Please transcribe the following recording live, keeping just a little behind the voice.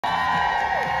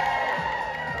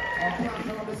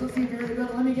Let's see if you're ready to go.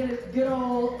 Let me get a good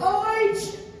old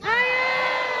OH!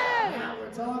 Now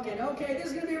we're talking. Okay, this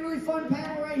is going to be a really fun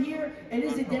panel right here. It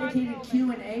is a dedicated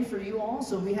Q&A for you all,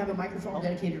 so we have a microphone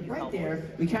dedicated right there.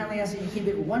 We kindly ask that you keep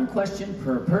it one question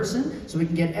per person so we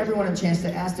can get everyone a chance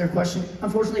to ask their question.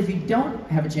 Unfortunately, if you don't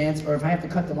have a chance, or if I have to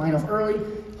cut the line off early,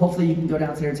 hopefully you can go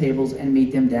down to their tables and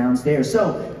meet them downstairs.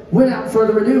 So, without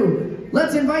further ado,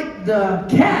 let's invite the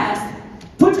cast.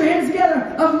 Put your hands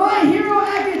together of My Hero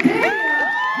Academia.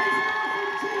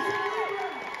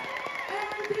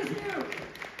 Dismuke,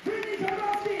 Brittney,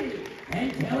 Karbowski,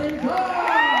 and Kellen, Goff.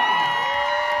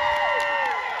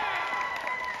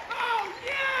 Oh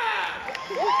yeah!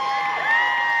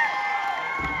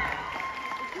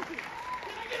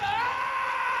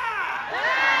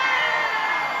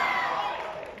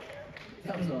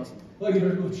 That was awesome. Thank you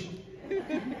very much.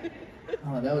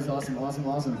 Oh, that was awesome, awesome,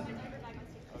 awesome.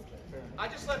 I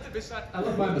just left it beside. I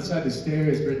left mine beside the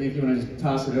stairs, Brittney, if you want to just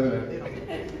toss it over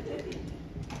there.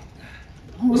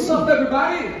 What's up,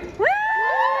 everybody?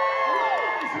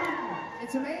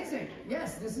 It's amazing.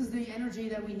 Yes, this is the energy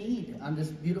that we need on this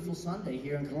beautiful Sunday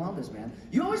here in Columbus, man.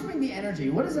 You always bring the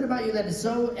energy. What is it about you that is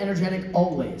so energetic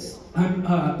always? I'm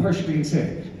partially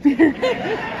insane.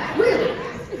 Really?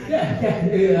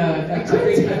 Yeah.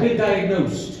 I've been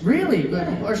diagnosed. Really?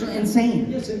 Partially insane?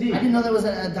 Yes, indeed. I didn't know there was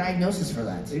a diagnosis for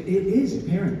that. It is,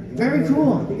 apparently. Very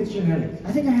cool. I think it's genetic.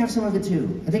 I think I have some of it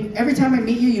too. I think every time I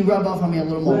meet you, you rub off on me a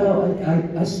little more.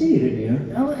 Well, I see it in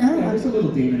you. Oh, Yeah, there's a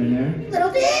little demon in there.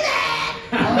 Little demon!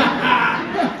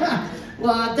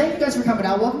 Well, thank you guys for coming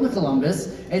out. Welcome to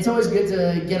Columbus. It's always good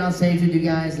to get on stage with you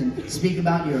guys and speak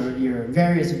about your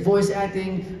various voice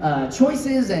acting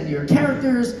choices and your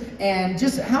characters and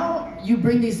just how you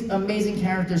bring these amazing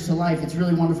characters to life. It's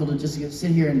really wonderful to just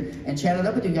sit here and chat it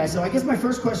up with you guys. So I guess my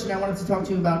first question I wanted to talk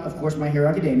to you about, of course, My Hero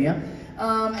Academia.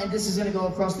 And this is going to go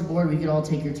across the board. We could all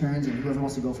take your turns, and whoever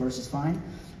wants to go first is fine.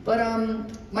 But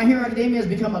My Hero Academia has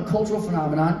become a cultural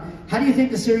phenomenon. How do you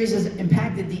think the series has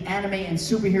impacted the anime and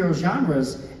superhero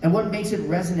genres, and what makes it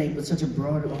resonate with such a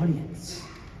broad audience?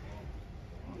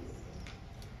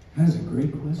 That is a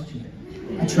great question.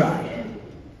 I try.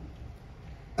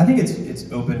 I think it's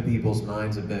opened people's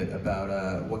minds a bit about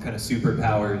what kind of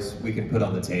superpowers we can put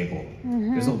on the table.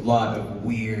 There's a lot of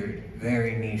weird,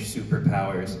 very niche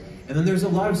superpowers. And then there's a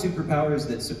lot of superpowers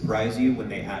that surprise you when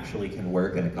they actually can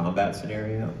work in a combat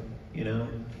scenario, you know?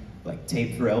 Like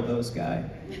Tape for Elbows guy.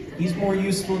 He's more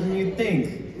useful than you'd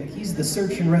think. Like, he's the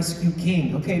search and rescue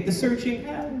king. Okay, the searching,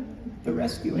 the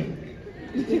rescuing.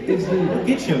 We'll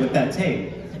get you with that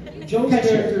tape. Joel's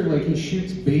character, like, he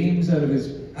shoots beams out of his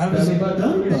belly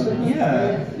button.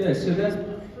 Yeah. Yeah, so that's,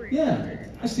 yeah.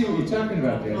 I see what you're talking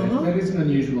about there. That is an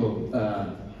unusual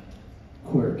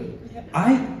quirk.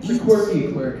 I eat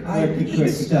quirky quirk. I eat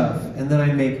stuff, and then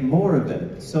I make more of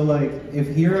it. So, like, if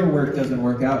hero work doesn't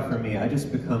work out for me, I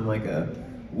just become like a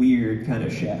weird kind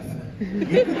of chef. I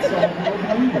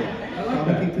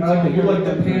like that. You're like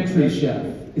the pantry chef.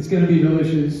 It's gonna be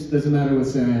delicious. Doesn't matter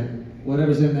what's in it.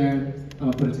 Whatever's in there,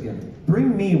 I'll put it together.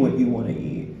 Bring me what you want to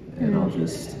eat, and I'll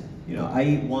just, you know, I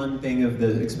eat one thing of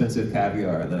the expensive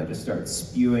caviar, and then I just start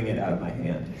spewing it out of my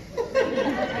hand.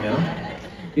 You know?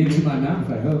 Into my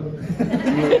mouth, I hope. But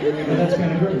that's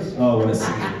kind of gross. Oh, what a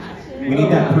scene. We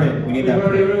need that print. We need that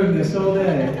print. We already ruined this whole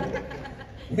day.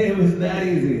 It was that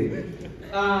easy.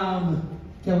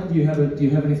 Kellen, do you have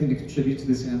anything to contribute to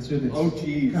this answer that's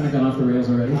kind of gone off the rails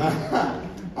already?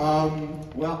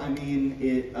 Well, I mean,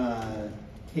 it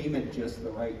came at just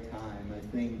the right time. I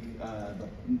think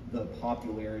the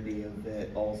popularity of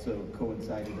it also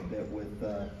coincided a bit with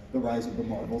the rise of the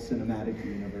Marvel Cinematic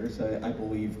Universe. I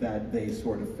believe that they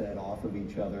sort of fed off of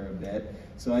each other a bit.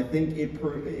 So I think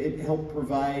it helped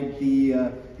provide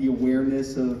the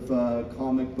awareness of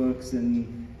comic books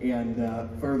and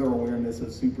further awareness of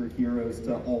superheroes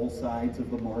to all sides of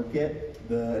the market.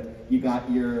 You got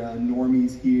your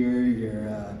normies here,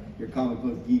 your comic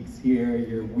book geeks here,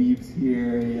 your weebs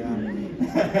here.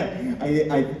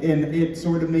 And it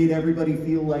sort of made everybody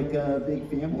feel like a big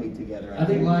family together. I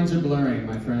think lines are blurring,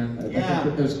 my friend. Yeah. I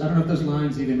don't know if those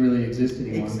lines even really exist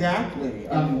anymore. Exactly.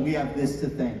 We have this to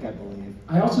thank, I believe.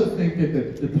 I also think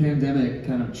that the pandemic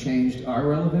kind of changed our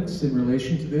relevance in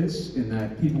relation to this, in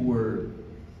that people were,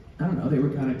 I don't know, they were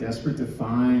kind of desperate to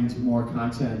find more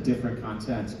content, different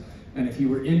content. And if you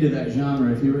were into that genre,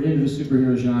 if you were into the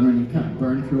superhero genre, and you kind of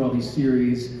burned through all these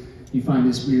series, you find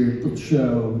this weird little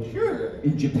show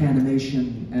in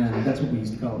Japanimation, and that's what we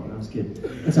used to call it when I was a kid.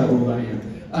 That's how old I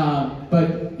am.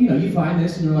 But you know, you find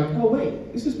this, and you're like, oh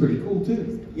wait, this is pretty cool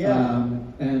too. Yeah.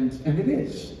 And it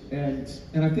is. And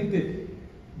I think that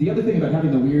the other thing about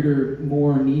having the weirder,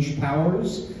 more niche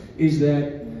powers is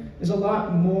that is a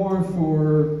lot more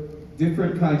for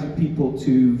different kinds of people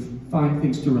to find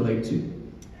things to relate to.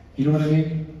 You know what I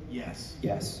mean? Yes.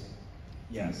 Yes.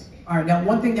 Yes. All right, now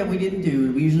one thing that we didn't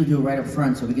do, we usually do it right up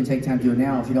front, so we can take time to do it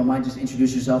now. If you don't mind, just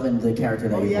introduce yourself and the character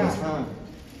that you voice.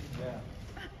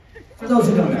 For those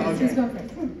who don't know. Okay.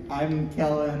 I'm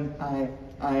Kellen.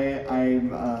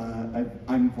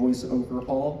 I'm voice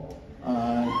overhaul.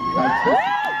 I'm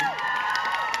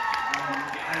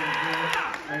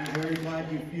very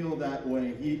glad you feel that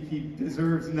way. He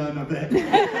deserves none of it.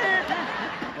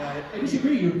 I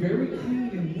disagree. You're very clean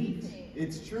and neat.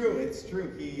 It's true. It's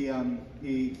true. I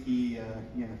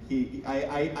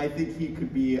think he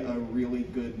could be a really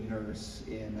good nurse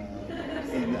in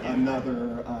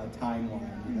another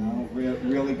timeline. You know,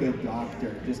 really good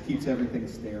doctor. Just keeps everything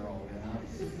sterile. You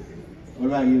know. What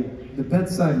about you? The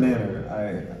bedside manner,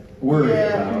 I worry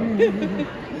about.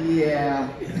 Yeah.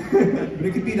 But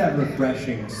it could be that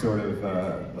refreshing sort of,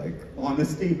 like...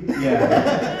 Honesty?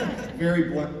 Yeah. Very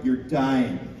blunt. You're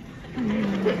dying.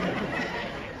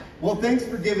 Well, thanks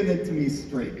for giving it to me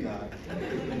straight, Doc.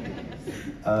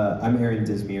 I'm Aaron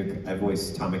Dismuke. I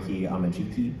voice Tamaki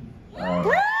Amajiki. Are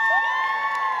you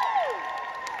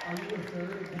a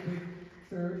third of the big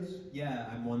thirds? Yeah,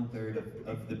 I'm 1/3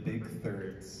 of the big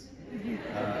thirds.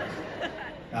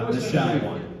 I'm the shy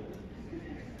one.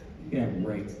 Yeah,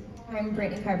 right. I'm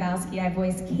Brittney Karbowski. I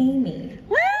voice Kami.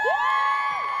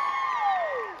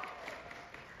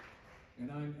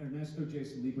 And I'm Ernesto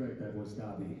Jason Liebrecht. I voice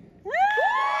Dobby.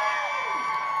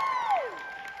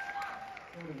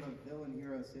 Sort of a villain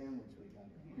hero sandwich we got.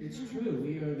 It's true.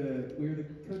 We're the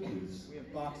cookies. We have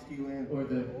boxed you in. Or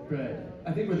the bread.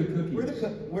 I think we're the cookies.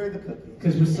 We're the cookies.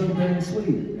 Because we're so damn sweet.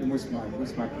 And we're smart. We're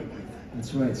smart cookies.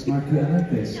 That's right. Smart cookies. I like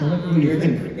this. I like what you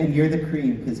think. And you're the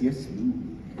cream because you're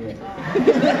smooth. Yeah.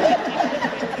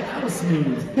 That was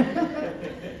smooth.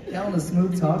 Kellen, a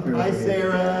smooth talker. Hi,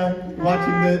 Sarah.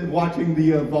 Watching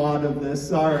the VOD of this.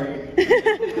 Sorry.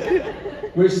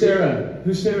 Where's Sarah?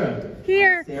 Who's Sarah?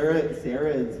 Here. Sarah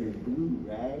is your boo,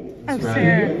 right? Oh, That's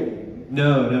Sarah.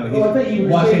 No, he's Oh, I thought you were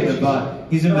watching saying the she's- bot.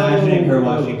 He's imagining her Oh.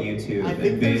 watching YouTube I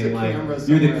think and there's being a like, camera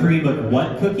 "You're the somewhere. cream of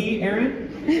what cookie, Aaron?"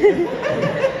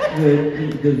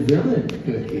 The villain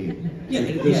cookie.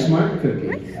 The smart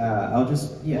cookie. I'll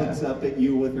just Looks up at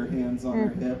you with her hands on her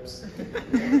hips.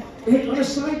 Hey, on a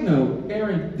side note,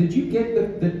 Aaron, did you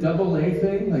get the double A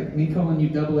thing? Like me calling you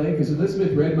double A? Because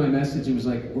Elizabeth read my message and was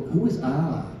like, well, who is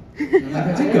Ah? And I'm like,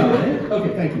 I think got it.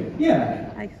 Okay, thank you. Yeah.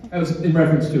 That was in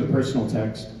reference to a personal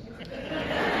text.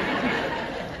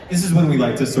 This is when we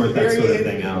like to sort that sort of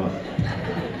thing out.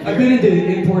 I've been into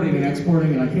importing and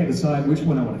exporting, and I can't decide which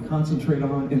one I want to concentrate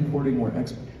on, importing or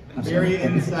exporting. Very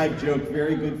inside joke.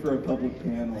 Very good for a public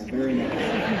panel. Very nice.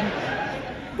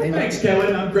 Thanks,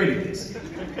 Kellen. I'm great at this.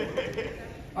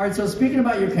 All right, so speaking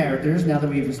about your characters, now that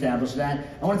we've established that,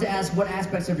 I wanted to ask what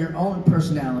aspects of your own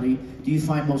personality do you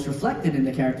find most reflected in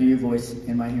the character you voice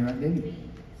in My Hero Academia?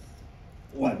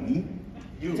 What, me?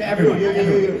 You. To everyone. You.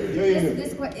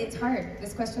 It's hard.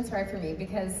 This question's hard for me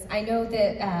because I know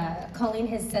that Colleen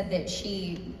has said that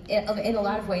she, in a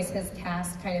lot of ways, has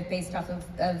cast kind of based off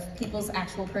of people's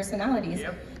actual personalities.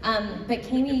 Yep. But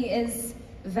Kami is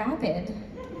vapid.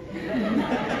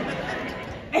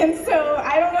 And so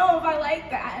I don't know if I like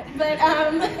that, but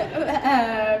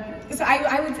so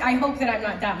I hope that I'm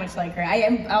not that much like her.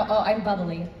 I'm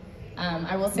bubbly.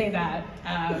 I will say that.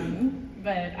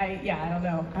 But I don't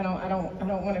know. I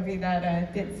don't want to be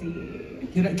that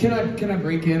ditzy. Can I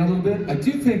break in a little bit? I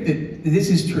do think that this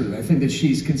is true. I think that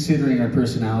she's considering our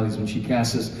personalities when she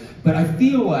casts us, but I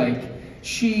feel like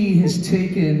she has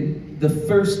taken the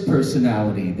first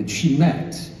personality that she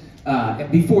met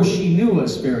before she knew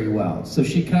us very well. So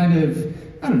she kind of,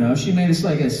 I don't know, she made us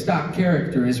like a stock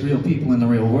character as real people in the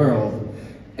real world.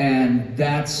 And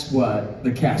that's what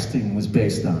the casting was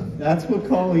based on. That's what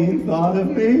Colleen thought of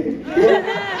me?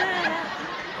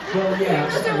 Well, yeah.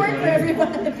 It doesn't work for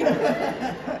everybody.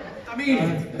 I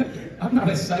mean, I'm not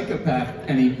a psychopath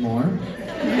anymore.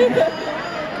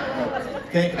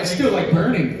 I still like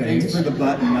burning things. Thanks for the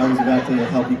button. I was about to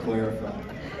help you clarify.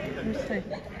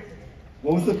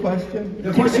 What was the question?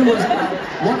 The question was,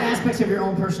 what aspects of your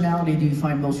own personality do you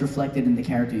find most reflected in the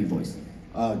character you voice?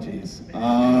 Oh, jeez.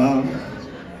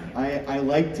 I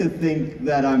like to think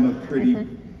that I'm a pretty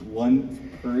blunt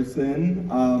person.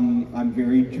 I'm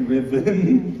very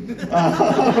driven.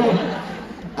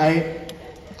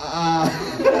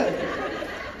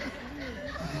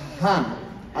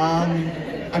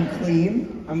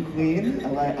 I'm clean.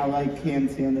 I like hand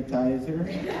sanitizer.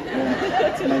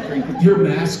 That's my drink of choice. You're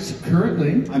masked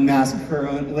currently. I'm masked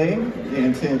currently.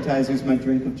 Hand sanitizer's my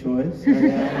drink of choice.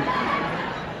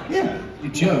 Yeah. You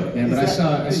joke, man, but I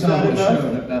saw a that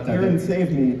show about that. Aaron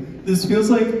saved me. This feels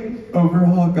like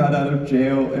Overhaul got out of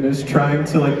jail and is trying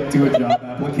to like do a job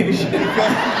application.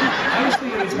 I was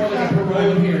thinking it's more like a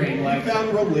parole hearing, like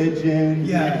Found religion.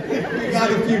 Yeah.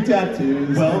 Got a few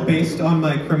tattoos. Well, based on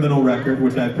my criminal record,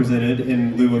 which I presented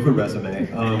in lieu of a resume,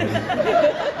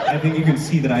 I think you can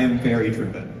see that I am very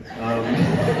driven.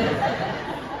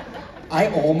 I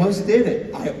almost did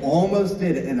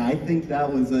it. And I think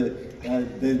that was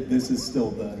this is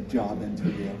still the job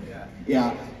interview.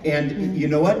 Yeah, and you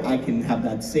know what? I can have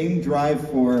that same drive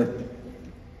for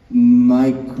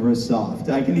Microsoft.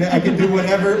 I can do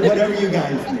whatever you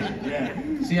guys need. Yeah.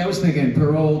 See, I was thinking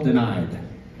parole denied.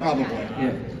 Probably.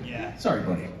 Yeah. Sorry,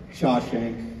 buddy.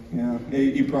 Shawshank. Yeah.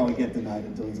 You probably get denied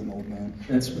until he's an old man.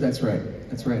 That's right.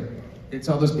 It's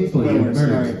all those people you Spoilers,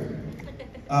 murdered.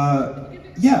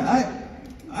 Yeah,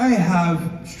 I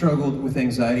have struggled with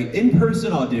anxiety.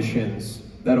 In-person auditions,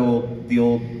 the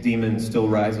old demon still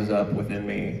rises up within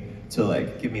me to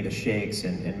like give me the shakes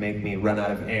and make me run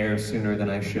out of air sooner than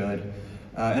I should.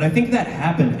 And I think that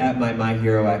happened at my My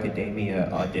Hero Academia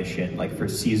audition, like for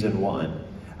season 1.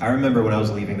 I remember when I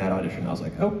was leaving that audition, I was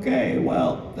like, okay,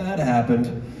 well, that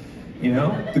happened. You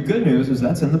know, the good news is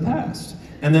that's in the past.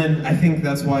 And then I think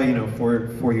that's why, you know,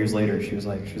 4 years later, she was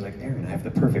like, Aaron, I have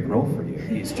the perfect role for you.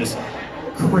 He's just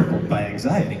crippled by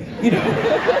anxiety, you know,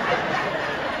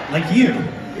 like you.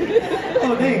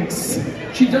 Oh, thanks.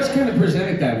 She does kind of present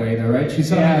it that way, though, right?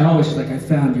 She's on the hallway, she's like, I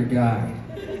found your guy.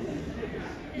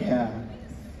 Yeah.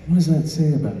 What does that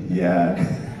say about you?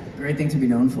 Yeah. Great thing to be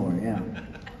known for, yeah.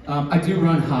 I do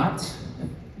run hot,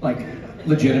 like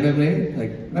legitimately.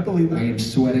 Like I believe it. I am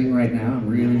sweating right now. I'm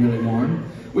really, really warm,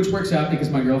 which works out because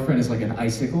my girlfriend is like an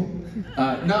icicle.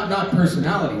 Not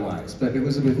personality-wise, but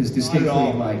Elizabeth is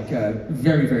distinctly like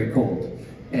very, very cold,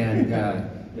 and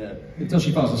until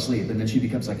she falls asleep, and then she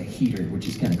becomes like a heater, which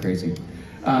is kind of crazy.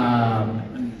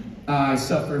 I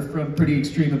suffer from pretty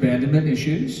extreme abandonment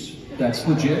issues. That's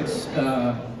legit.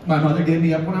 My mother gave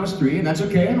me up when I was 3, and that's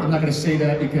okay. I'm not going to say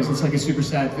that because it's like a super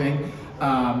sad thing,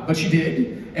 but she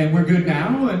did, and we're good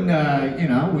now. And you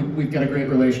know, we've got a great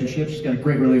relationship. She's got a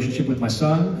great relationship with my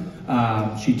son.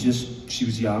 She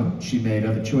was young. She made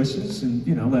other choices, and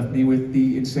you know, left me with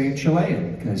the insane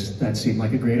Chilean because that seemed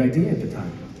like a great idea at the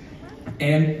time.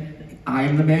 And I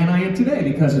am the man I am today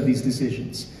because of these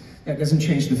decisions. That doesn't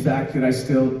change the fact that I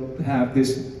still have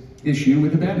this issue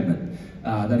with abandonment.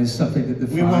 That is something that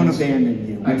defines... We won't abandon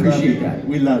you. I appreciate that.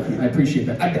 We love you. I appreciate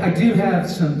that. I do have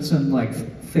some like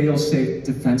fail-safe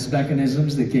defense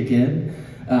mechanisms that kick in.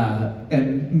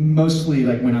 And mostly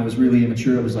like when I was really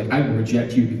immature, it was like, I will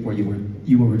reject you before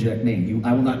you will reject me.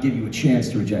 I will not give you a chance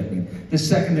to reject me. The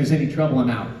second there's any trouble, I'm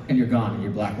out and you're gone and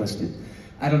you're blacklisted.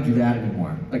 I don't do that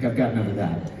anymore. Like I've gotten over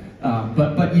that.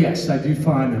 But yes, I do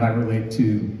find that I relate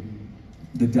to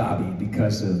the Dobby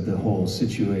because of the whole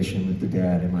situation with the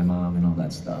dad and my mom and all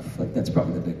that stuff. Like that's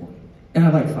probably the big one. And I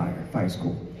like fire. Fire's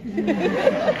cool.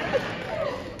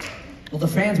 Well, the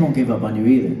fans won't give up on you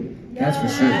either. That's for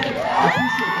sure. I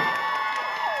appreciate that.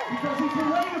 Because he's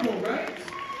relatable, right?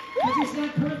 Because he's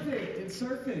not perfect and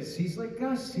surface. He's like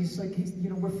us. He's you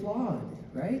know, we're flawed,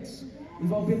 right?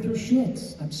 We've all been through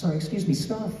shit. I'm sorry, excuse me,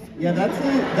 stuff. Yeah,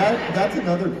 that's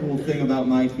another cool thing about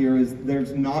My Hero is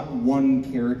there's not one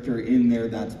character in there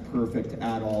that's perfect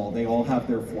at all. They all have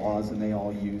their flaws and they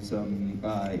all use them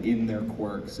in their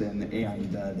quirks and they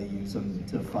use them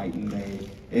to fight. And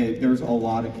there's a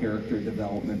lot of character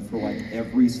development for like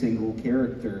every single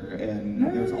character, and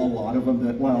there's a lot of them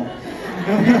that well,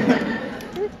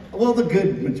 the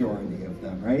good majority of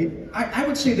them, right? I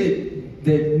would say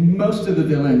that most of the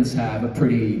villains have a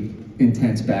pretty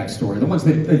intense backstory, the ones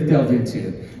that they've delved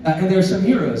into. And there are some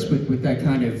heroes with that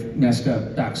kind of messed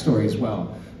up backstory as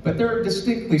well. But there are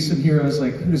distinctly some heroes,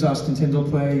 like, who does Austin Tyndall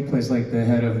play? He plays like the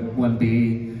head of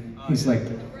 1B. He's like,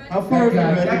 How far have you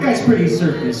read? That guy's pretty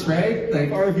surface, right? Like,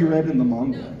 How far have you read in the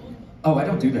manga? Oh, I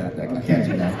don't do that. I can't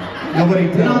do that. Nobody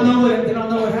They don't tell them.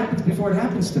 know what happens before it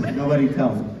happens to me. Nobody tell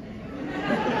them.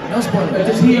 No spoiler.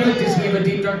 Does he have a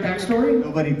deep, dark backstory?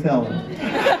 Nobody tell them.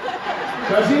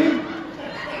 Does he?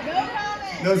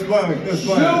 No spoilers. No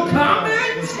spoilers. No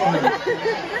comment? No spoilers.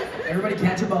 Everybody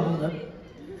catch a bubble.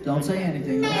 Don't say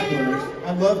anything. No spoilers.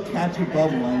 I love Catch a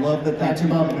Bubble. I love that that's Catch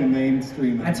a Bubble. becoming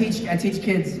mainstream. I teach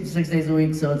kids 6 days a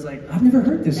week, so it's like I've never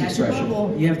heard this catch a expression.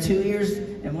 bubble. You have 2 ears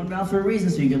and 1 mouth for a reason,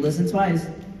 so you can listen twice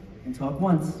and talk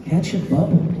once. Catch a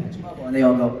bubble. Catch a bubble, and they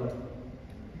all go,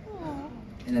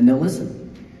 and then they'll listen.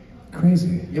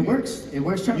 Crazy. It works. It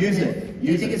works. Use it.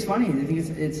 They think it's funny. They think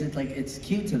it's like it's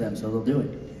cute to them, so they'll do it.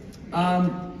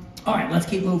 All right, let's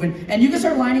keep moving. And you can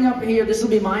start lining up here. This will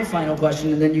be my final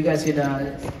question, and then you guys can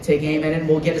take aim at it, and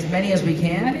we'll get as many as we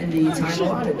can in the time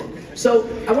allotted. So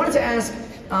I wanted to ask,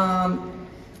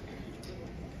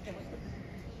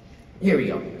 here we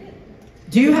go.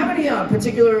 Do you have any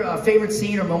particular favorite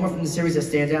scene or moment from the series that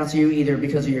stands out to you, either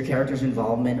because of your character's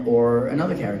involvement or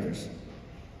another character's?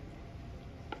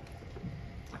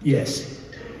 Yes.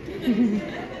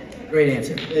 Great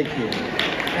answer. Thank you.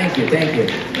 Thank you, thank you.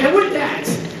 And with that...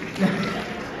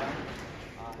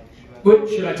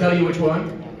 Should I tell you which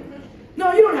one?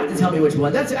 No, you don't have to tell me which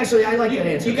one. That's actually, I like that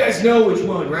answer. You guys know which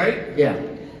one, right? Yeah.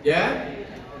 Yeah?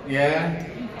 Yeah?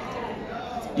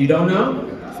 You don't know?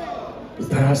 The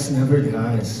past never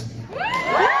dies.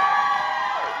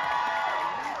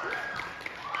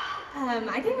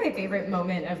 I think my favorite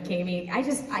moment of Kami, I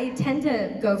tend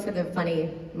to go for the funny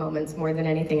moments more than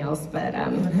anything else, but I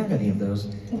don't have any of those.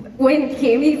 when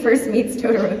Kami first meets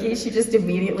Todoroki, she just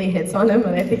immediately hits on him,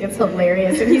 and I think it's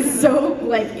hilarious, and he's so,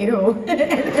 like, ew.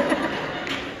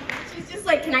 She's just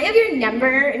like, can I have your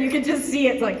number? And you can just see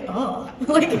it's like, oh,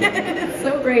 like, it's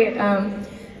so great.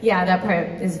 Yeah, that part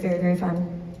is very, very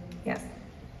fun. Yes.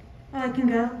 I can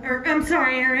go. I'm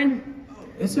sorry, Aaron.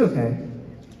 It's okay.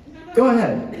 Go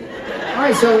ahead. All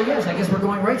right, so yes, I guess we're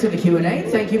going right to the Q&A.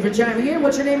 Thank you for chiming in.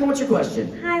 What's your name and what's your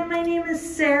question? Hi, my name is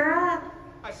Sarah.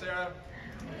 Hi, Sarah.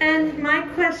 And my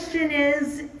question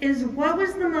is what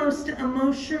was the most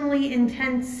emotionally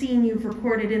intense scene you've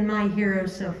recorded in My Hero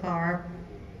so far?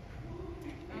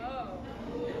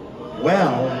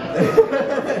 Well,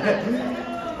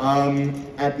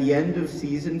 at the end of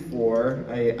season 4,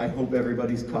 I hope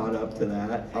everybody's caught up to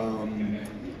that.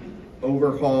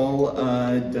 Overhaul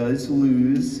does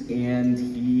lose, and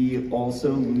he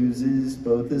also loses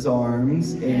both his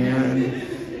arms, and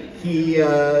he's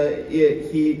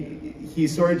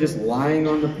sort of just lying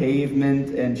on the pavement,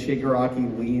 and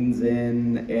Shigaraki leans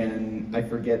in, and I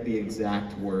forget the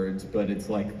exact words, but it's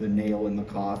like the nail in the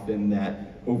coffin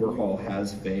that Overhaul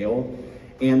has failed.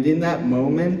 And in that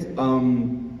moment,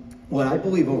 what I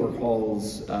believe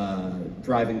Overhaul's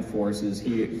driving force is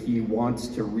he wants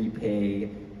to repay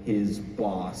his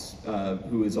boss,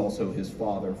 who is also his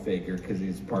father figure, because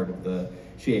he's part of the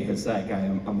Shiei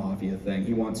Hasaikai Mafia thing.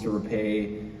 He wants to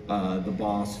repay the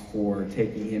boss for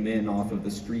taking him in off of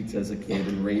the streets as a kid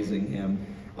and raising him.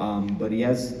 But he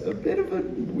has a bit of a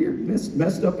weird,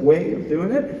 messed up way of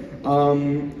doing it.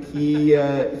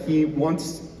 He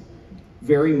wants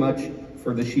very much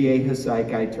for the Shiei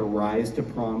Hasaikai to rise to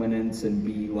prominence and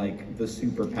be like the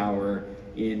superpower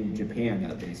in Japan,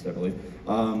 at least, I believe.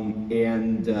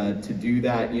 To do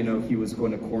that, you know, he was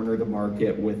going to corner the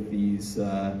market with these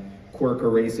quirk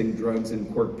erasing drugs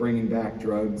and quirk bringing back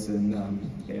drugs, and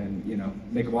you know,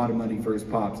 make a lot of money for his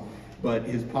pops. But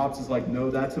his pops is like, no,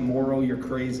 that's immoral, you're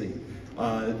crazy.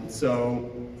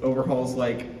 So Overhaul's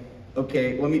like,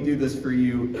 okay, let me do this for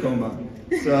you, coma.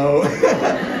 So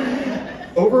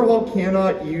Overhaul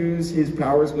cannot use his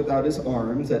powers without his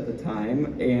arms at the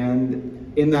time, and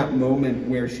in that moment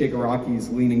where Shigaraki's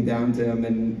leaning down to him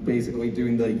and basically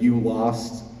doing the "you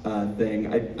lost" thing,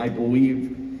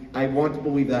 I want to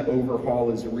believe that Overhaul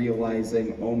is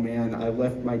realizing, oh man, I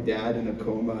left my dad in a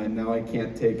coma and now I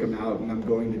can't take him out and I'm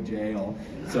going to jail.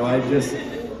 So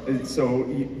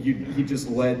he just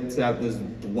lets out this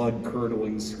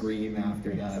blood-curdling scream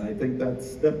after that. I think that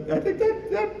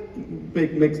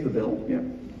makes the bill. Yeah.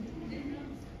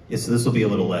 Yeah, so this will be a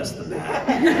little less than that.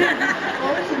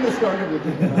 I shouldn't have started with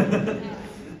that.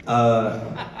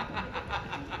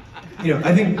 You know,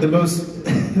 I think the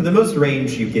most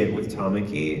range you get with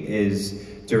Tamaki is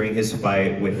during his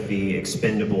fight with the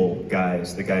expendable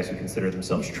guys, the guys who consider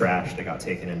themselves trash that got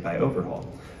taken in by Overhaul.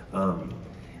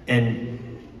 And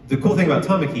the cool thing about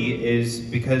Tamaki is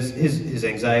because his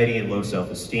anxiety and low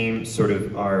self-esteem sort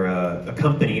of are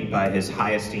accompanied by his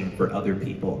high esteem for other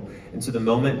people. And so the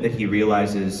moment that he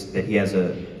realizes that he has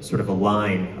a sort of a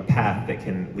line, a path that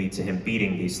can lead to him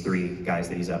beating these 3 guys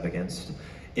that he's up against,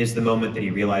 is the moment that he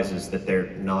realizes that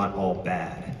they're not all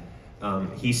bad.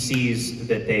 He sees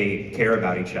that they care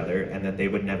about each other and that they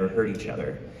would never hurt each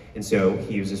other. And so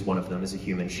he uses one of them as a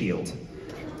human shield.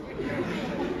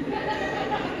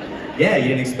 Yeah, you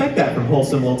didn't expect that from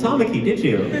wholesome little Tamaki, did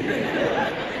you?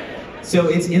 So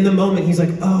it's in the moment he's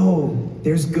like, oh,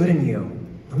 there's good in you.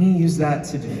 Let me use that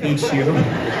to defeat you.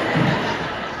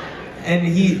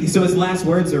 And so his last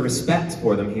words are respect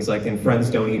for them. He's like, and friends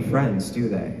don't eat friends, do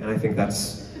they? And I think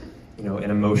that's, you know, an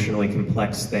emotionally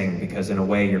complex thing, because in a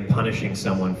way you're punishing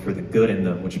someone for the good in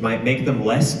them, which might make them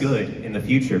less good in the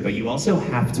future, but you also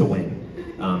have to win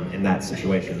in that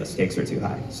situation. The stakes are too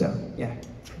high, so yeah.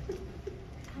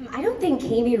 I don't think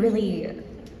Kami really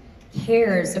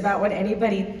cares about what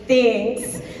anybody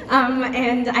thinks.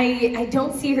 And I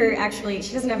don't see her actually,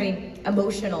 she doesn't have any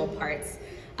emotional parts.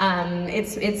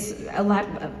 It's a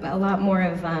lot more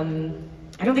of,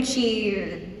 I don't think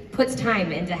she puts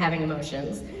time into having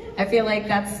emotions. I feel like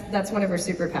that's one of her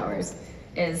superpowers,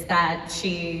 is that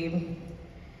she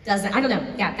doesn't, I don't know,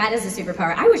 yeah, that is a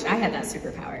superpower. I wish I had that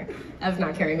superpower of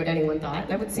not caring what anyone thought.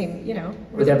 That would seem, you know.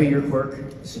 Would that be your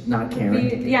quirk? Just not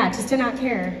caring? Yeah, just to not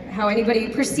care how anybody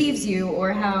perceives you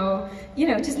or how, you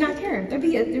know, just not care. They're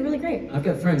really great. I've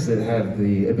got friends that have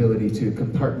the ability to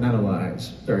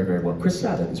compartmentalize very, very well. Chris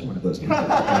Sabat is one of those people. He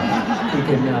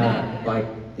can, like,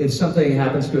 if something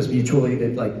happens to us mutually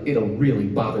that, like, it'll really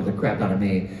bother the crap out of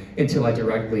me until I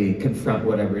directly confront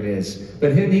whatever it is.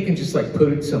 But him, he can just, like,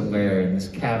 put it somewhere in this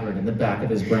cavern in the back of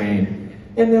his brain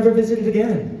and never visit it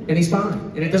again. And he's fine.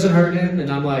 And it doesn't hurt him. And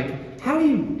I'm like, how do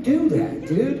you do that,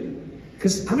 dude?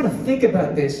 Because I'm going to think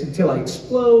about this until I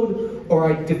explode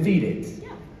or I defeat it.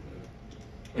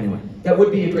 Anyway, that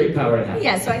would be a great power to have.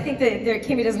 Yeah, so I think that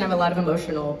Kimmy doesn't have a lot of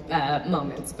emotional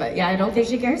moments. But yeah, I don't think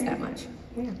she cares that much.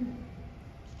 Yeah.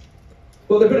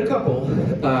 Well, there have been a couple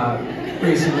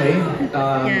recently.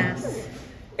 Yes.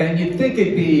 And you'd think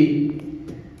it'd be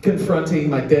confronting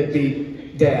my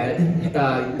deadbeat dad.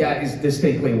 That is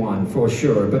distinctly one, for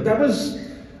sure. But that was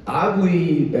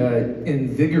oddly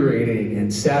invigorating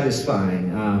and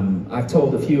satisfying. I've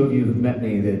told a few of you who've met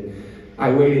me that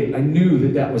I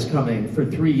knew that was coming for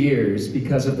 3 years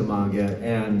because of the manga,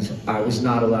 and I was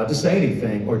not allowed to say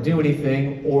anything or do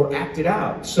anything or act it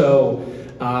out. So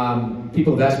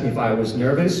people have asked me if I was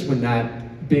nervous when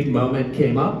that big moment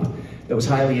came up that was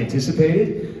highly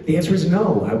anticipated. The answer is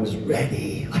no. I was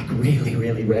ready, like really,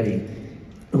 really ready.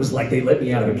 It was like they let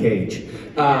me out of a cage.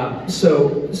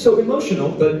 So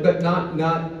emotional, but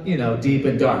not you know, deep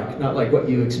and dark, not like what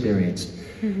you experienced.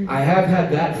 I have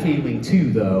had that feeling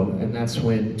too, though, and that's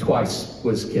when Twice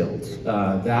was killed.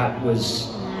 That was,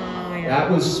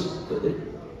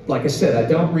 like I said, I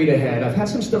don't read ahead. I've had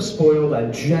some stuff spoiled. I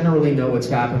generally know what's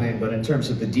happening, but in terms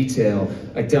of the detail,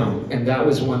 I don't. And that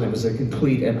was one that was a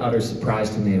complete and utter surprise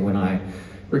to me when I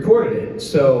recorded it.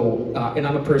 So, and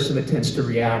I'm a person that tends to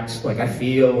react like I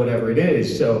feel whatever it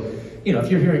is. So, you know,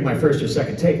 if you're hearing my first or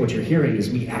second take, what you're hearing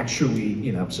is me actually,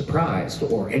 you know, surprised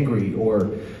or angry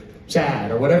or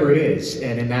sad or whatever it is.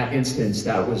 And in that instance,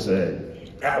 that was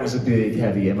a big,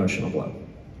 heavy emotional blow.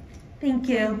 Thank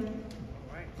you.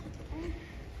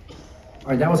 All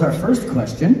right, that was our first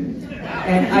question.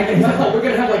 And I can tell, we're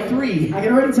gonna have like 3. I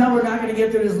can already tell we're not gonna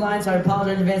get through this line, so I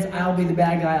apologize in advance. I'll be the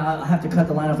bad guy. I'll have to cut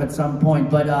the line off at some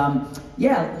point. But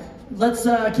yeah, let's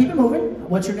keep it moving.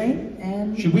 What's your name?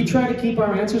 And should we try to keep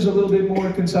our answers a little bit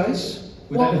more concise?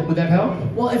 Would that help?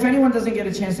 Well, if anyone doesn't get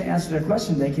a chance to answer their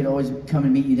question, they could always come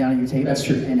and meet you down at your table. That's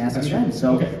true. And ask you then.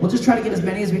 So okay. We'll just try to get as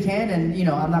many as we can, and you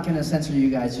know, I'm not gonna censor you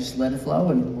guys. Just let it flow,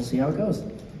 and we'll see how it goes.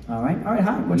 All right.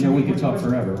 Hi. What's your name? We could talk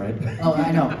forever, right? Oh,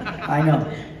 I know.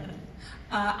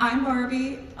 I'm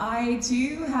Barbie. I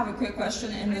do have a quick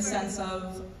question in the sense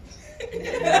of,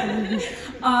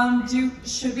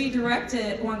 should we direct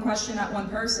it one question at one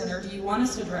person, or do you want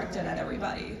us to direct it at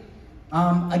everybody?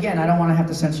 Again, I don't want to have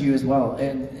to censor you as well.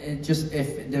 And just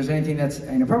if there's anything that's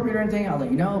inappropriate or anything, I'll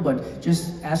let you know. But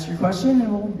just ask your question,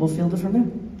 and we'll field it from there.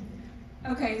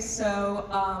 Okay, so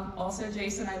also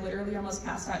Jason, I literally almost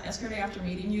passed out yesterday after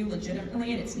meeting you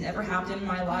legitimately, and it's never happened in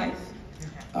my life.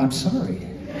 I'm sorry.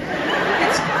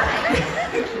 It's fine.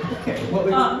 Okay, well,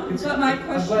 but my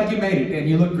question, I'm glad you made it, and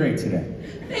you look great today.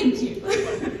 Thank you.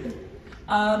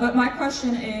 But my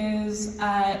question is,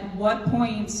 at what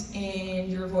point in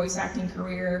your voice acting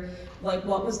career, like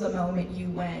what was the moment you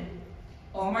went,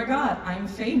 oh my God, I'm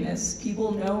famous,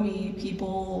 people know me,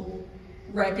 people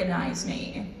recognize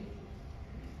me?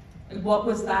 What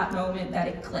was that moment that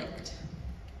it clicked?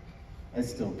 I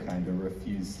still kind of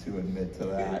refuse to admit to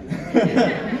that.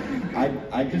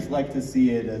 I just like to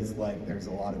see it as like there's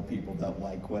a lot of people that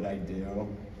like what I do.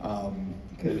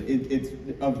 Because it's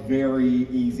a very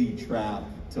easy trap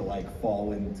to like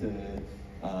fall into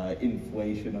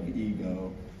inflation of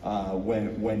ego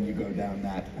when you go down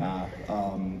that path.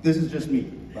 This is just me,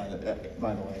 by the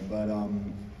way, but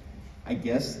I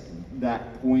guess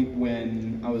that point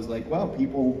when I was like, wow,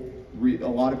 a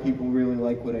lot of people really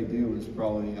like what I do was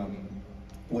probably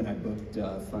when I booked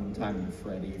Fun Time with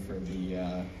Freddy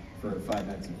for Five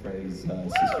Nights at Freddy's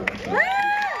sister.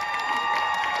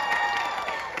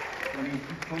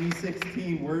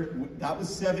 2016. That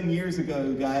was 7 years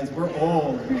ago, guys. We're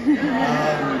old,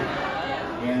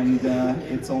 and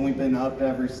it's only been up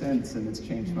ever since, and it's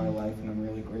changed my life, and I'm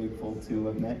really grateful to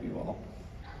have met you all.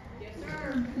 Yes,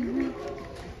 sir.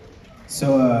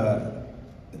 So,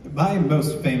 My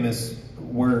most famous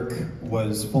work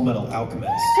was Full Metal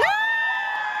Alchemist,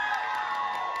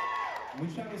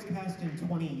 which I was cast in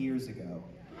 20 years ago.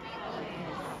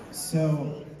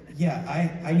 So, yeah,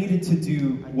 I needed to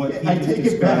do what he just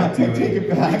described doing. I take it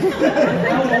back.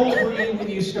 How old were you when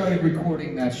you started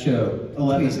recording that show?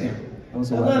 11. Please, Aaron. I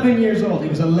was 11 years old. He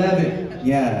was 11.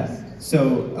 Yeah.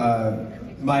 So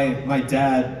my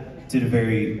dad did a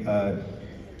very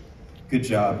good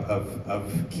job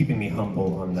of keeping me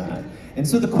humble on that. And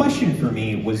so the question for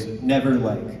me was never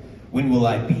like, when will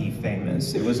I be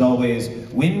famous? It was always,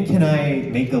 when can I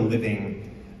make a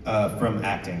living from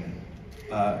acting?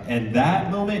 And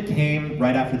that moment came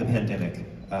right after the pandemic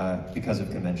because of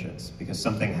conventions, because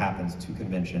something happened to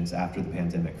conventions after the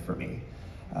pandemic for me.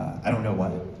 I don't know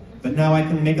what. But now I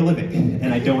can make a living,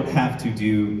 and I don't have to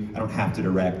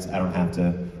direct, I don't have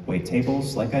to wait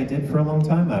tables like I did for a long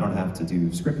time, I don't have to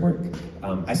do script work.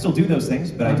 I still do those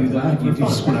things, but I do them for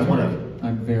fun when I want to.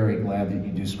 I'm very glad that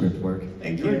you do script work.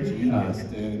 Thank You're a you. genius,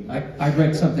 dude. I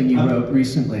read something you wrote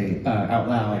recently out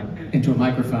loud into a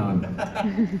microphone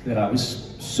that I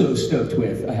was so stoked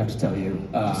with, I have to tell you.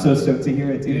 So stoked to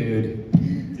hear it,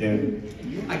 Dude.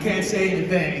 I can't say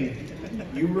anything.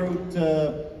 You wrote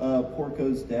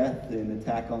Porco's death in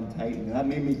Attack on Titan. That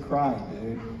made me cry,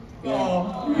 dude. Yeah.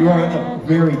 Oh. You are a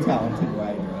very talented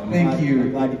writer. Thank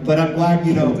you. But I'm glad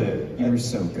you know. You were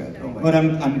so good. Oh But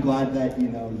I'm glad that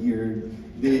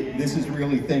this is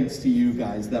really thanks to you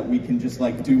guys that we can just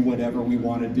like do whatever we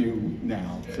want to do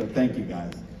now. So thank you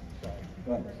guys.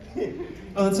 Go ahead.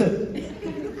 Oh, that's it.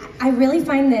 I really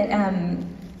find that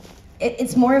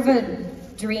it's more of a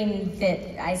dream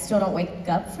that I still don't wake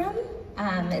up from.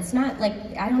 It's not like,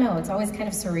 I don't know, it's always kind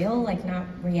of surreal, like not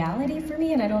reality for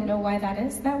me, and I don't know why that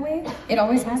is that way. It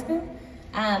always has been.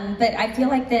 But I feel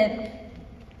like that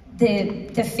the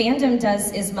fandom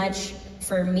does as much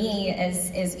for me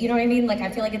as, you know what I mean? Like, I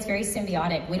feel like it's very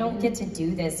symbiotic. We don't get to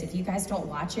do this if you guys don't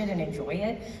watch it and enjoy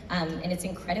it. And it's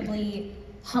incredibly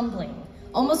humbling.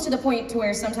 Almost to the point to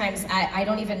where sometimes I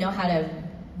don't even know how to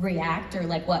react or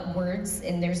like what words,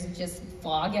 and there's just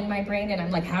fog in my brain, and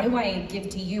I'm like, how do I give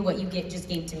to you what you just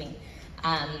gave to me?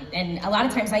 And a lot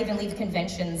of times I even leave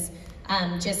conventions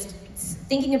just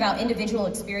thinking about individual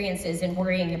experiences and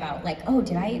worrying about like, oh,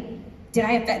 did I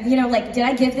affect, you know, like, did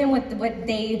I give them what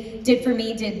they did for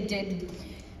me? Did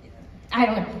I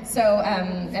don't know. So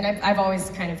and I've always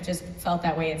kind of just felt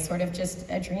that way. It's sort of just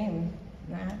a dream.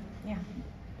 Yeah.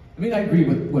 I mean, I agree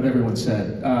with what everyone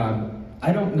said.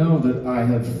 I don't know that I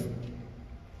have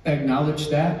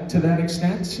acknowledged that to that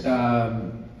extent.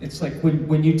 It's like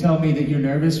when you tell me that you're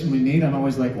nervous when we meet, I'm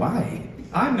always like, why?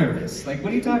 I'm nervous. Like,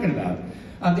 what are you talking about?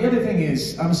 The other thing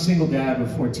is, I'm a single dad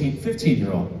with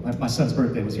 15-year-old. My son's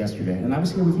birthday was yesterday, and I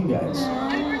was here with you guys.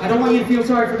 I don't want you to feel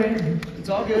sorry for me. It's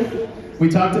all good. We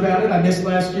talked about it. I missed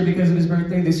last year because of his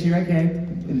birthday. This year I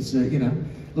came. It's, you know,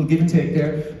 a little give and take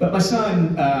there. But my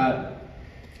son,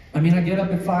 I get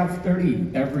up at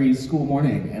 5:30 every school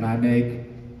morning, and I make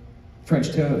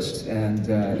French toast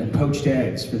and poached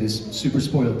eggs for this super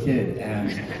spoiled kid,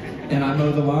 and I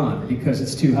mow the lawn because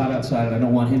it's too hot outside and I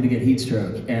don't want him to get heat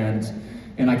stroke, and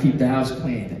I keep the house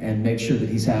clean and make sure that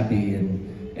he's happy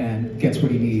and gets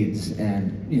what he needs,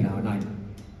 and you know, and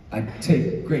I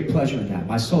take great pleasure in that.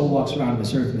 My soul walks around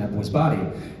this earth in that boy's body,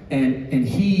 and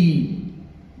he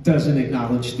doesn't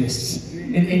acknowledge this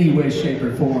in any way, shape,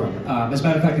 or form. As a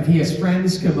matter of fact, if he has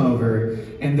friends come over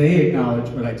and they acknowledge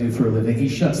what I do for a living, he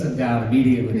shuts them down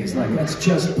immediately. He's like, that's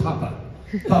just Papa.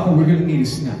 Papa, we're gonna need a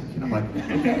snack. And I'm like,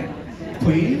 okay,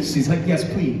 please? He's like, yes,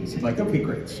 please. I'm like, okay,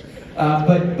 great.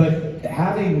 But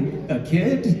having a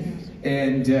kid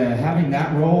and having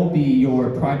that role be your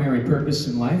primary purpose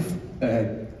in life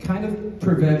kind of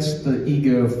prevents the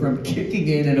ego from kicking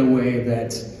in a way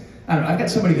that, I don't know, I've got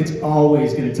somebody that's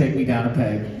always going to take me down a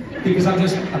peg because I'm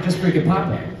just freaking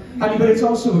Papa. But it's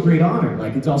also a great honor.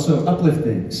 Like, it's also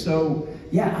uplifting. So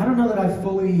yeah, I don't know that I've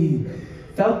fully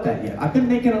felt that yet. I've been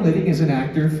making a living as an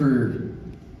actor for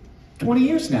 20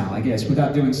 years now, I guess,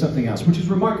 without doing something else, which is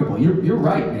remarkable. You're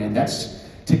right, man.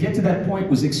 To get to that point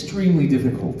was extremely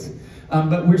difficult.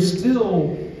 But we're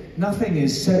still, nothing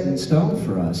is set in stone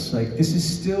for us. Like, this is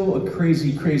still a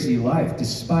crazy, crazy life.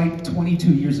 Despite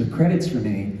 22 years of credits for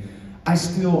me, I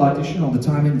still audition all the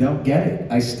time and don't get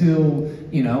it. I still,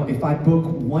 you know, if I book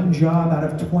one job out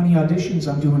of 20 auditions,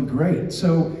 I'm doing great.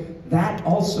 So that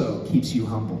also keeps you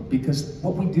humble, because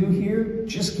what we do here,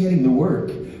 just getting the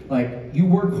work, like, you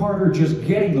work harder just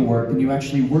getting the work than you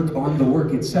actually work on the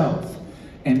work itself.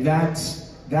 And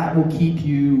that will keep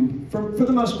you, for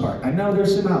the most part. I know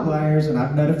there's some outliers, and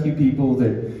I've met a few people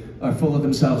that are full of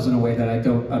themselves in a way that I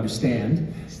don't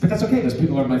understand. But that's okay, those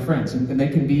people are my friends, and they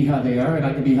can be how they are, and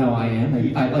I can be how I am.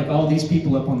 And I like all these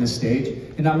people up on this stage,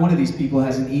 and not one of these people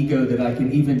has an ego that I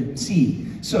can even see.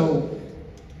 So,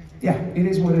 yeah, it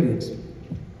is what it is.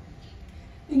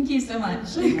 Thank you so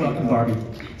much. You're welcome, Barbie.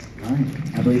 All right,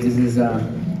 I believe this is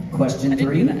question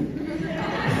 3.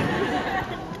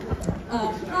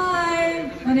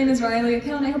 Hi, my name is Riley.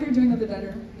 Kellen, I hope you're doing a bit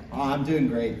better. Oh, I'm doing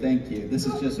great, thank you. This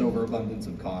is just overabundance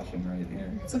of caution right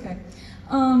here. It's okay.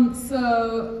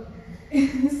 So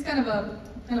this is kind of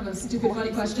a stupid,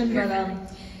 funny question, but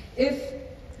if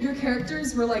your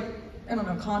characters were like, I don't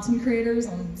know, content creators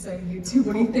on, say, YouTube,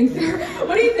 what do you think their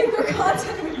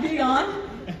content would be on?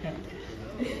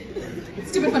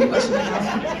 Stupid, funny question.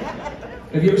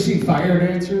 Have you ever seen Fire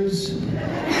Dancers?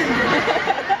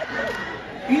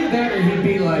 Either that or he'd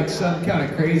be like some kind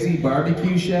of crazy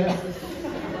barbecue chef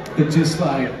that just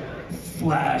like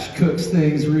flash cooks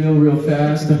things real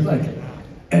fast. I'm like,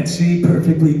 and see,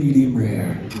 perfectly medium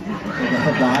rare. The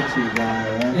hibachi guy,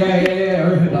 right? Yeah,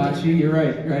 or hibachi, you're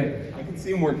right. I can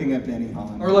see him working at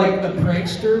Benihana. Or like a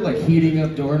prankster, like heating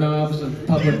up doorknobs of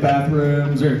public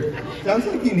bathrooms, or... Sounds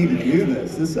like you need to do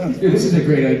this. This sounds Dude, this is a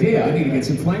great idea. I need to get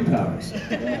some flame powers.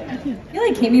 I feel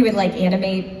like Amy would like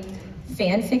animate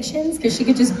fan fictions because she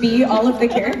could just be all of the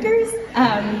characters.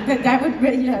 But that would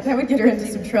get her into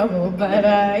some trouble. But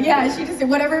yeah, she just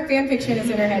whatever fan fiction is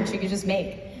in her head, she could just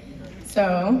make.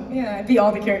 So yeah, I'd be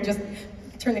all the characters. Just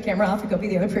turn the camera off and go be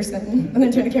the other person, and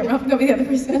then turn the camera off and go be the other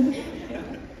person.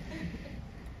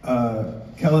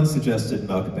 Kellen suggested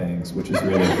mukbangs, which is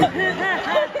really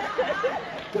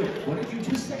Wait, what did you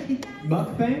just say?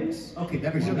 Mukbangs? Okay,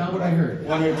 that was not what I heard.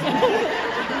 Want to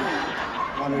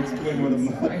explain what a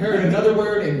mukbang? I heard another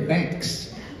word in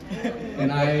banks, and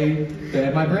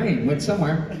my brain went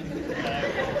somewhere.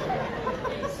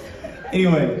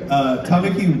 Anyway,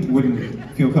 Tamaki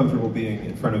wouldn't feel comfortable being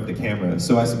in front of the camera,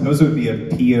 so I suppose it would be a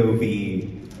POV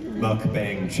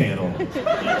mukbang channel.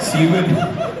 So you would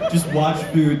just watch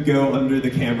food go under the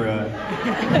camera,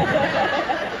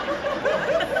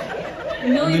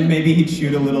 and then maybe he'd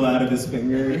shoot a little out of his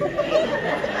finger.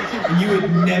 And you would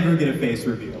never get a face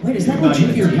reveal. Wait, is that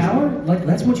your power? Like,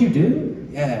 that's what you do?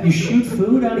 Yeah. You shoot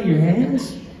food out of your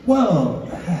hands? Well,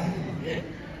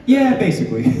 yeah,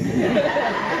 basically.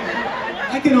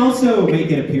 I can also make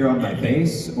it appear on my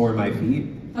face or my feet.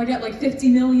 I get like 50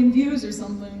 million views or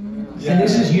something. Yeah. And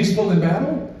this is useful in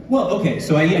battle? Well, okay,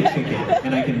 so I eat a chicken,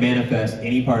 and I can manifest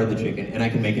any part of the chicken, and I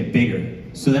can make it bigger.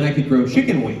 So then I could grow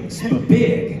chicken wings, but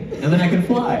big, and then I can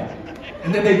fly.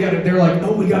 And then they're like,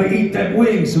 oh, we gotta eat that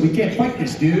wing, so we can't fight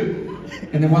this dude.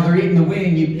 And then while they're eating the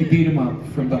wing, you beat them up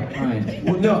from behind.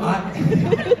 Well, no,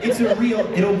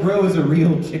 it'll grow as a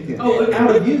real chicken. Oh,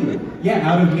 out of you? Yeah,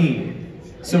 out of me.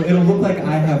 So it'll look like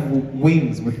I have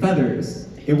wings with feathers.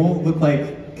 It won't look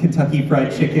like Kentucky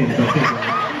Fried Chicken, but bigger.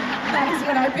 That is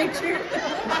what I pictured.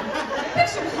 I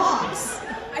pictured hawks.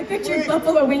 I pictured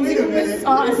buffalo wings with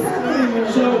sauce.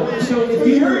 So if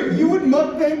you would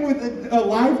mukbang with a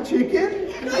live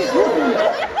chicken?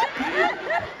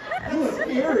 That's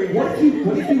scary. What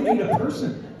if you ate a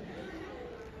person?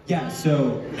 Yeah,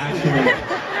 so actually,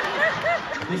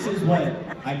 this is what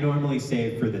I normally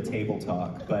save for the table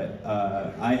talk, but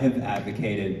I have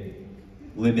advocated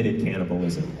limited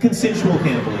cannibalism, consensual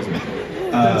cannibalism,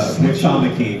 with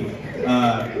Tamaki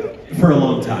for a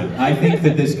long time. I think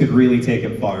that this could really take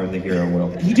him far in the hero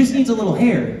world. He just needs a little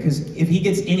hair, because if he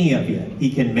gets any of you, he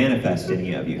can manifest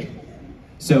any of you.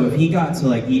 So if he got to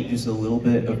like eat just a little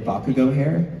bit of Bakugo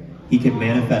hair, he could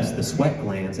manifest the sweat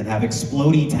glands and have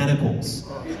explodey tentacles.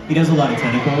 He does a lot of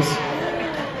tentacles.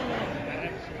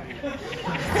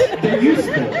 They're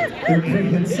useful. They're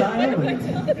prehensile.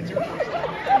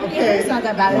 Okay. It's not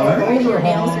that bad. It's like your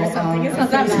nails or something. It's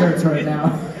not that bad. Hurts right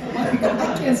now.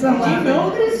 It's not laughing. Do you know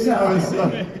this?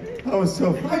 That was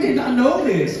so funny. I did not know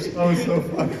this. That was so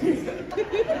funny.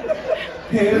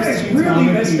 It's really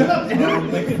messed up.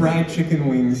 Like fried chicken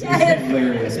wings is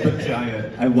hilarious, but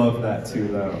giant. I love that too,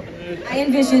 though. I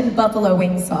envisioned buffalo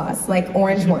wing sauce, like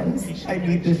orange ones. I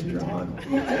need this drawn.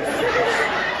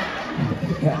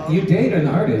 Yeah, you date an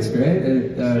artist,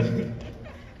 right?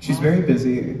 She's very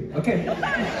busy. Okay.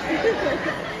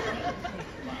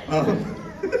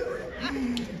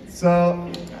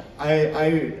 So,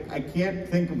 I can't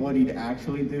think of what he'd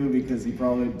actually do because he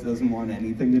probably doesn't want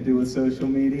anything to do with social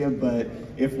media. But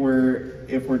if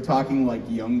we're talking like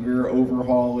younger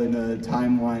overhaul in a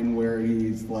timeline where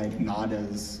he's like not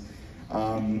as,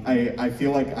 I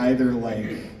feel like either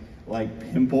like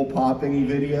pimple popping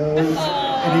videos,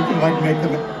 and he can like make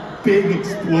them big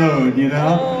explode, you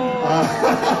know.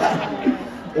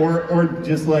 or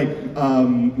just like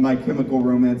My Chemical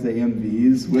Romance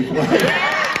AMVs with like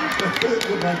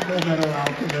with like Full Metal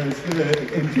Alchemist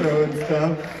intro and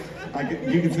stuff.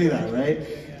 You can see that, right?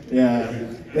 Yeah.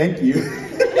 Thank you.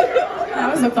 That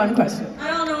was a fun question.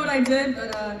 I don't know what I did,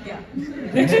 but yeah.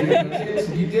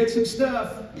 You did some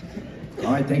stuff.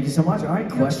 All right, thank you so much. All right,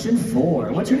 question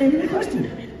 4. What's your name and your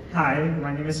question? Hi,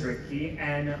 my name is Ricky,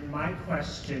 and my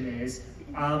question is,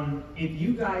 if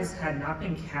you guys had not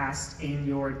been cast in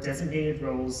your designated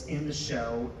roles in the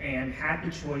show and had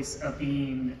the choice of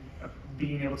being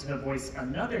able to voice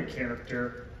another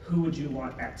character, who would you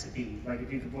want that to be? Like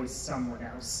if you could voice someone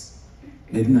else.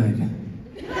 Midnight.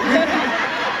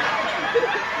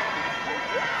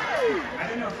 I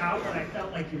don't know how, but I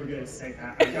felt like you were going to say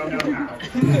that. I don't know how.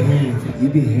 You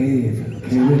behave,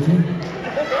 okay, Ricky?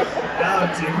 Oh,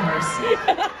 dear mercy.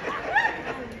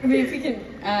 I mean, if we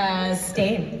can,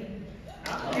 Stain.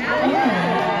 Yeah,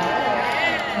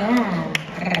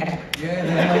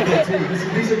 I like that too.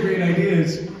 These are great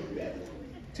ideas.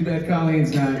 Too bad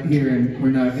Colleen's not here and we're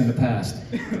not in the past.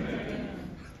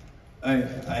 I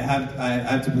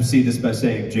have to proceed this by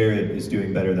saying Jared is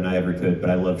doing better than I ever could,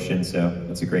 but I love Shinso.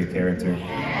 That's a great character.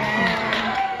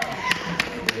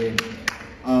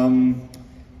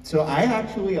 So I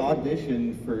actually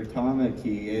auditioned for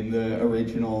Tamaki in the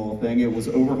original thing. It was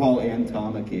Overhaul and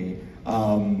Tamaki.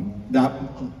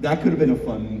 That could have been a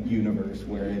fun universe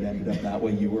where it ended up that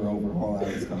way. You were Overhaul, I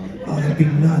was Tamaki. Oh, that'd be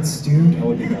nuts, dude. That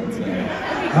would be nuts. I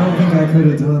don't think I could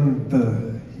have done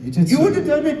the... You would have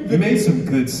done it. You made some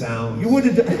good sounds. You would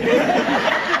have done. You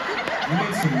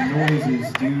made some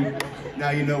noises, dude.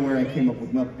 Now you know where I came up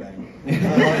with mukbang.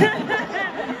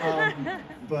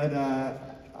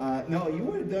 No, you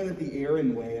would have done it the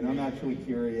Aaron way, and I'm actually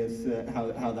curious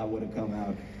how that would have come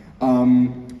out.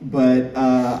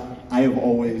 I have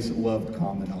always loved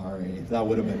Kaminari. That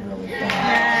would have been really fun.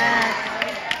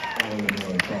 That would have been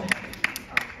really fun.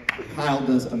 Kyle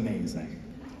does amazing.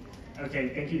 Okay,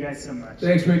 thank you guys so much.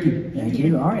 Thanks, Ricky. Thank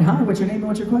you. All right, hi, what's your name and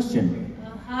what's your question?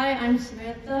 Hi, I'm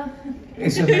Samantha. Hey,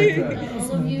 Samantha.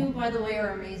 All of you, by the way,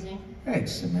 are amazing.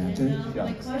 Thanks, Samantha. And,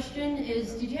 my question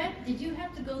is, did you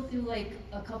have to go through like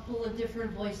a couple of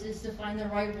different voices to find the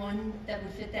right one that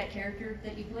would fit that character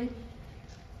that you played?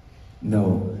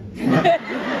 No. I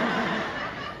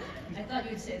thought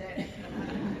you'd say that.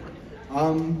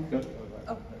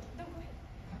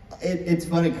 It's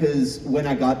funny because when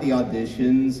I got the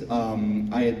auditions,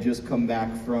 I had just come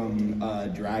back from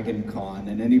Dragon Con,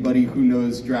 and anybody who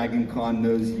knows Dragon Con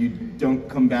knows you don't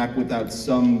come back without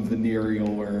some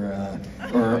venereal or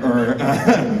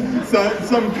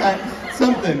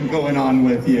something going on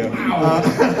with you.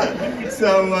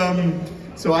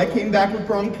 So I came back with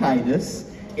bronchitis,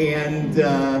 and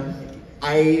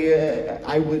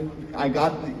I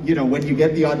got, when you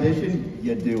get the audition,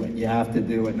 you do it. You have to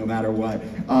do it no matter what.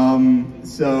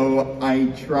 So I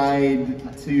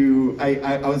tried to,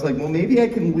 I was like, well, maybe I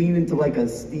can lean into like a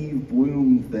Steve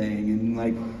Bloom thing and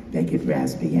like make it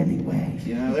raspy anyway,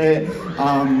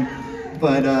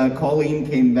 But Colleen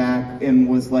came back and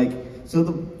was like, so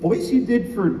the voice you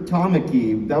did for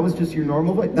Tamaki, that was just your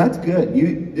normal voice? That's good.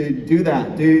 You do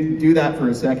that. Do that for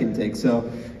a second take.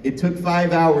 So it took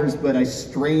 5 hours, but I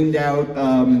strained out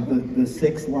the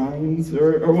 6 lines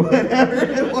or whatever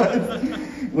it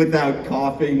was without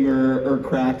coughing or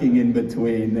cracking in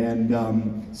between. And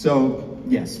so,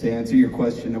 yes, to answer your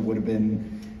question, it would have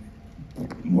been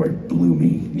more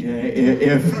bloomy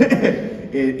if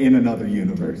in another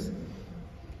universe.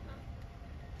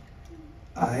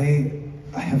 I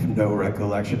have no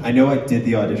recollection. I know I did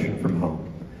the audition from home.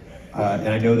 And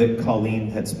I know that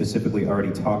Colleen had specifically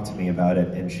already talked to me about it,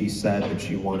 and she said that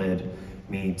she wanted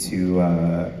me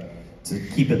to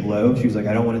keep it low. She was like,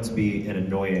 I don't want it to be an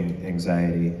annoying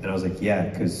anxiety. And I was like, yeah,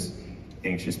 because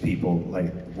anxious people,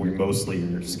 like, we mostly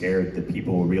are scared that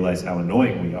people will realize how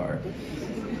annoying we are.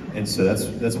 And so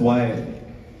that's why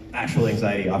actual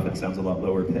anxiety often sounds a lot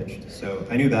lower pitched. So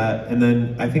I knew that, and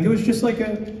then I think it was just like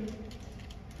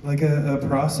a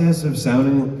process of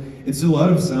sounding. It's a lot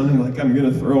of sounding like I'm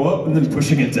gonna throw up and then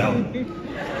pushing it down.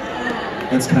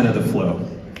 That's kind of the flow.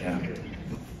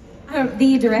 Yeah.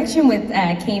 The direction with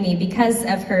Kami, because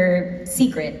of her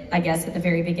secret, I guess, at the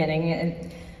very beginning,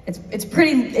 it's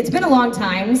been a long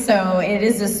time, so it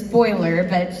is a spoiler,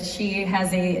 but she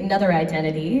has another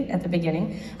identity at the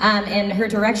beginning. And her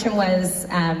direction was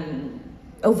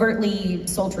overtly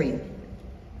sultry.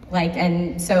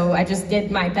 And so I just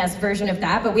did my best version of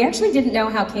that, but we actually didn't know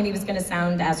how Kami was gonna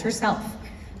sound as herself.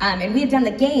 And we had done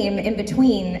the game in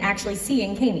between actually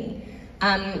seeing Kami.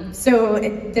 So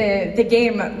the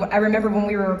game, I remember when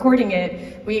we were recording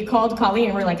it, we called Colleen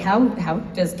and we're like, how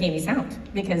does Kami sound?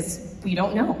 Because we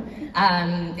don't know.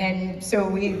 And so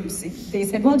they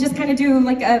said, well, just kind of do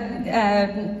like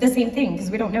the same thing because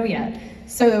we don't know yet.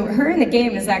 So her in the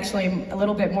game is actually a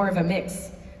little bit more of a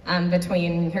mix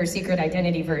between her secret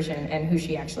identity version and who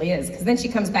she actually is. Because then she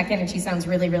comes back in and she sounds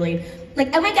really, really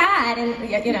like, oh my God,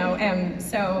 and you know,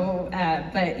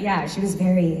 but yeah, she was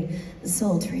very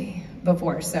sultry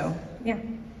before, so yeah.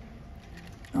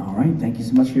 All right, thank you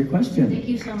so much for your question. Thank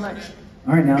you so much.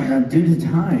 All right, now due to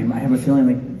time, I have a feeling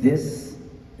like this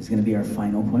is going to be our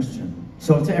final question.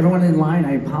 So to everyone in line,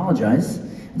 I apologize,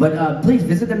 but please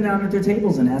visit them down at their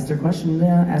tables and ask their question.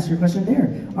 Ask your question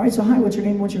there. All right, so hi, what's your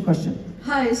name? What's your question?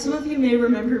 Hi, some of you may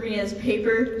remember me as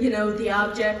Paper. You know, the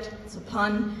object. It's a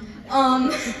pun.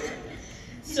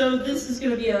 So this is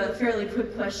going to be a fairly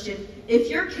quick question. If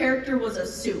your character was a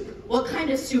soup, what kind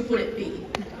of soup would it be?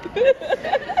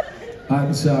 Hot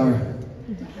and sour.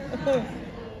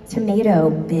 Tomato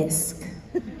bisque.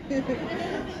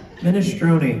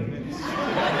 Minestrone.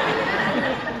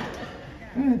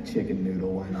 Chicken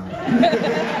noodle, why not?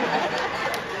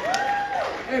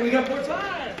 Hey, we got more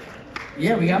time.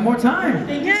 Yeah, we got more time.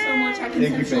 Thank you so much. I can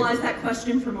conceptualize that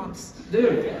question for months.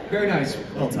 Dude, very nice.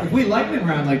 If we lightning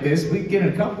round like this, we can get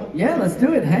a couple. Yeah, let's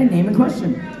do it. Hey, name and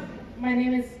question. My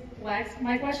name is Lex.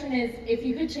 My question is, if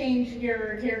you could change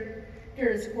your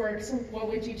character's quirks, what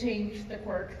would you change the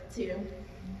quirk to?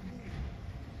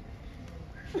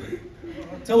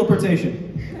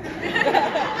 Teleportation.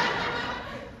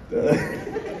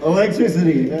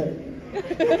 Electricity.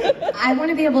 I want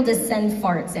to be able to send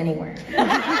farts anywhere.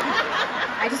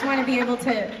 I just want to be able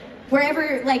to,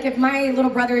 wherever, like if my little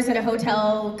brother is in a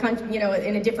hotel, you know,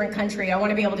 in a different country, I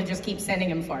want to be able to just keep sending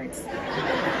him farts.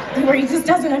 Where he just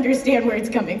doesn't understand where it's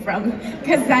coming from,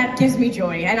 because that gives me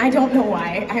joy, and I don't know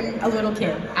why. I'm a little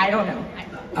kid. I don't know.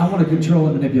 I want to control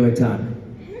and manipulate time.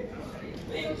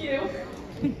 Thank you.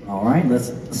 All right,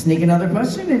 let's sneak another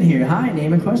question in here. Hi,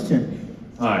 name and question.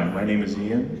 Hi, my name is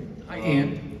Ian. Hi,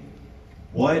 Ian.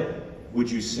 What would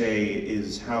you say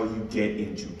is how you get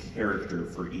into character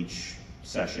for each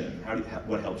session?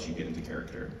 What helps you get into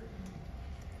character?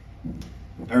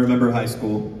 I remember high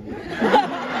school.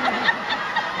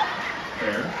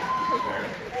 Fair.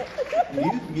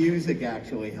 Music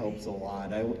actually helps a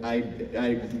lot.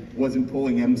 I wasn't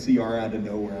pulling MCR out of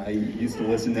nowhere. I used to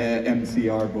listen to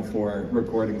MCR before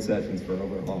recording sessions for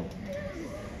Overhaul.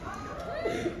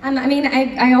 I mean,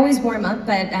 I always warm up,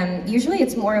 but usually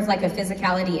it's more of like a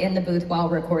physicality in the booth while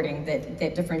recording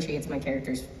that differentiates my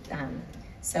characters.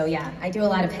 So yeah, I do a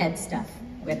lot of head stuff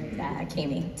with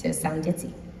Kami to sound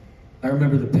ditzy. I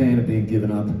remember the pain of being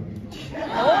given up.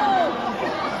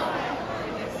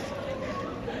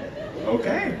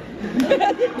 Okay.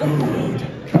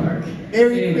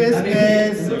 Merry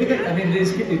Christmas! Look at that. I mean,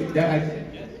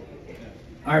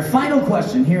 our final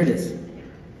question, here it is.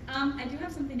 I do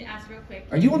have something to ask real quick.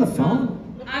 Are you on the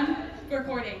phone? I'm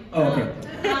recording. Oh, okay.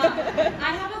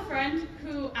 I have a friend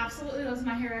who absolutely loves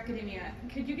My Hero Academia.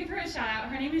 Could you give her a shout out?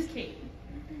 Her name is Kate,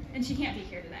 and she can't be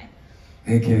here today.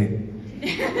 Hey, Kate.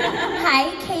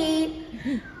 Hi, Kate.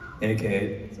 Hey,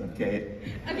 Kate. What's up, Kate?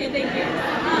 Okay, thank you.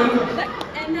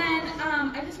 And then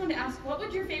I just wanted to ask, what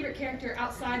would your favorite character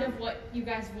outside of what you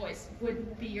guys voiced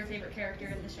would be your favorite character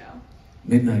in the show?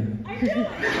 Midnight.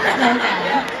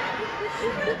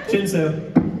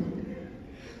 Shinso.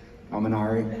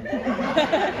 Kaminari.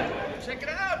 Check it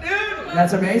out, dude!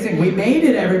 That's amazing. We made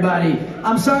it, everybody.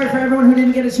 I'm sorry for everyone who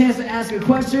didn't get a chance to ask a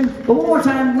question, but one more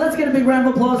time, let's get a big round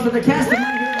of applause for the cast of My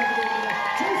Hero Academia.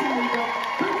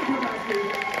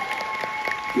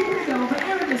 Here we go for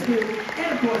Dismuke,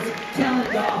 and of course, Kellen,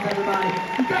 Goff, everybody.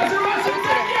 You guys are awesome!